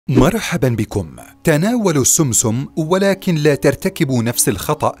مرحبا بكم. تناولوا السمسم ولكن لا ترتكبوا نفس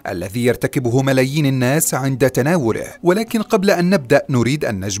الخطأ الذي يرتكبه ملايين الناس عند تناوله. ولكن قبل أن نبدأ نريد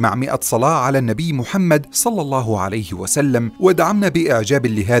أن نجمع 100 صلاة على النبي محمد صلى الله عليه وسلم، ودعمنا بإعجاب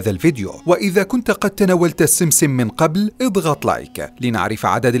لهذا الفيديو. وإذا كنت قد تناولت السمسم من قبل اضغط لايك لنعرف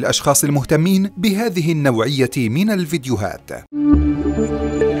عدد الأشخاص المهتمين بهذه النوعية من الفيديوهات.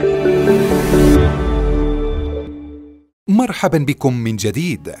 مرحبا بكم من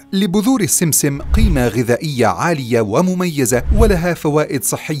جديد. لبذور السمسم قيمة غذائية عالية ومميزة، ولها فوائد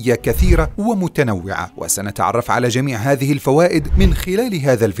صحية كثيرة ومتنوعة، وسنتعرف على جميع هذه الفوائد من خلال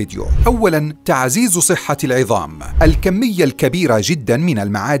هذا الفيديو. أولا، تعزيز صحة العظام. الكمية الكبيرة جدا من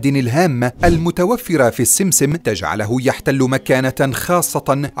المعادن الهامة المتوفرة في السمسم تجعله يحتل مكانة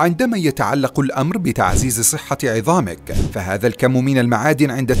خاصة عندما يتعلق الأمر بتعزيز صحة عظامك، فهذا الكم من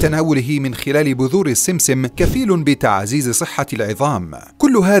المعادن عند تناوله من خلال بذور السمسم كفيل بتعزيز صحة العظام.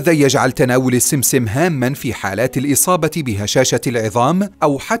 كل هذا يجعل تناول السمسم هاما في حالات الإصابة بهشاشة العظام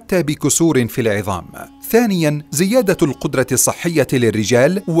أو حتى بكسور في العظام. ثانيا، زيادة القدرة الصحية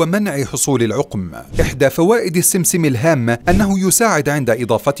للرجال ومنع حصول العقم. إحدى فوائد السمسم الهامة أنه يساعد عند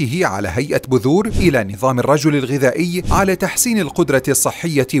إضافته على هيئة بذور إلى نظام الرجل الغذائي على تحسين القدرة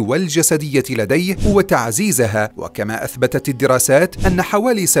الصحية والجسدية لديه وتعزيزها. وكما أثبتت الدراسات أن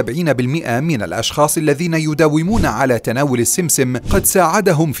حوالي 70% من الأشخاص الذين يداومون على تناول السمسم قد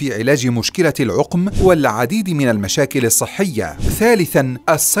ساعدهم في علاج مشكلة العقم والعديد من المشاكل الصحية. ثالثا،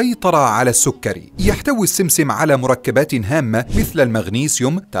 السيطرة على السكري. يحتوي السمسم على مركبات هامة مثل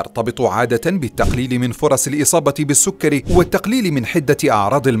المغنيسيوم ترتبط عادة بالتقليل من فرص الإصابة بالسكري والتقليل من حدة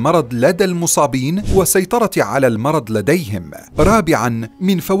أعراض المرض لدى المصابين والسيطرة على المرض لديهم. رابعا،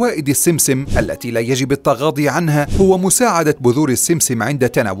 من فوائد السمسم التي لا يجب التغاضي عنها هو مساعدة بذور السمسم عند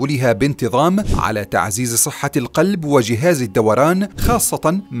تناولها بانتظام على تعزيز صحة القلب وجهاز الدوران،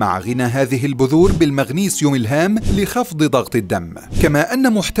 خاصة مع غنى هذه البذور بالمغنيسيوم الهام لخفض ضغط الدم. كما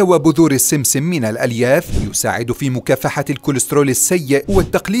أن محتوى بذور السمسم من الألياف يساعد في مكافحة الكوليسترول السيء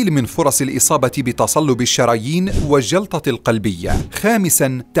والتقليل من فرص الإصابة بتصلب الشرايين والجلطة القلبية.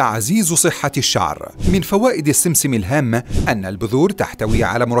 خامسا، تعزيز صحة الشعر. من فوائد السمسم الهامة أن البذور تحتوي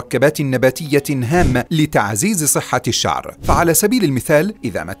على مركبات نباتية هامة لتعزيز صحة الشعر. فعلى سبيل المثال،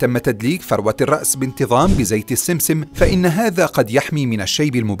 إذا ما تم تدليك فروة الرأس بانتظام بزيت السمسم فإن هذا قد يحمي من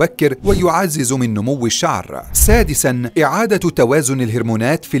الشيب المبكر ويعزز من نمو الشعر. سادسا، إعادة توازن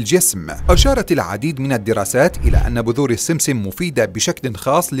الهرمونات في الجسم. أشارت العديد من الدراسات إلى أن بذور السمسم مفيدة بشكل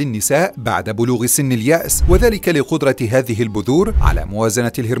خاص للنساء بعد بلوغ سن اليأس، وذلك لقدرة هذه البذور على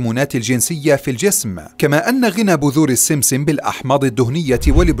موازنة الهرمونات الجنسية في الجسم. كما أن غنى بذور السمسم بالأحماض الدهنية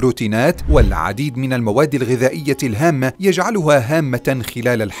والبروتينات والعديد من المواد الغذائية الهامة يجعلها هامة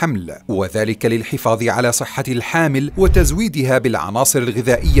خلال الحمل، وذلك للحفاظ على صحة الحامل وتزويدها بالعناصر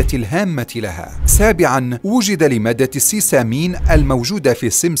الغذائية الهامة لها. سابعا، وجد لمادة السيسامين الموجودة في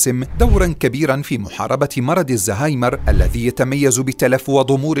السمسم دورا كبيرا في محاربة مرض الزهايمر الذي يتميز بتلف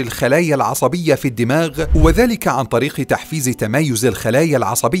وضمور الخلايا العصبية في الدماغ، وذلك عن طريق تحفيز تمايز الخلايا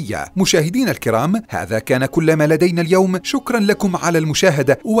العصبية. مشاهدينا الكرام، هذا كان كل ما لدينا اليوم. شكرا لكم على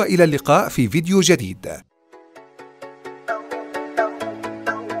المشاهدة، وإلى اللقاء في فيديو جديد.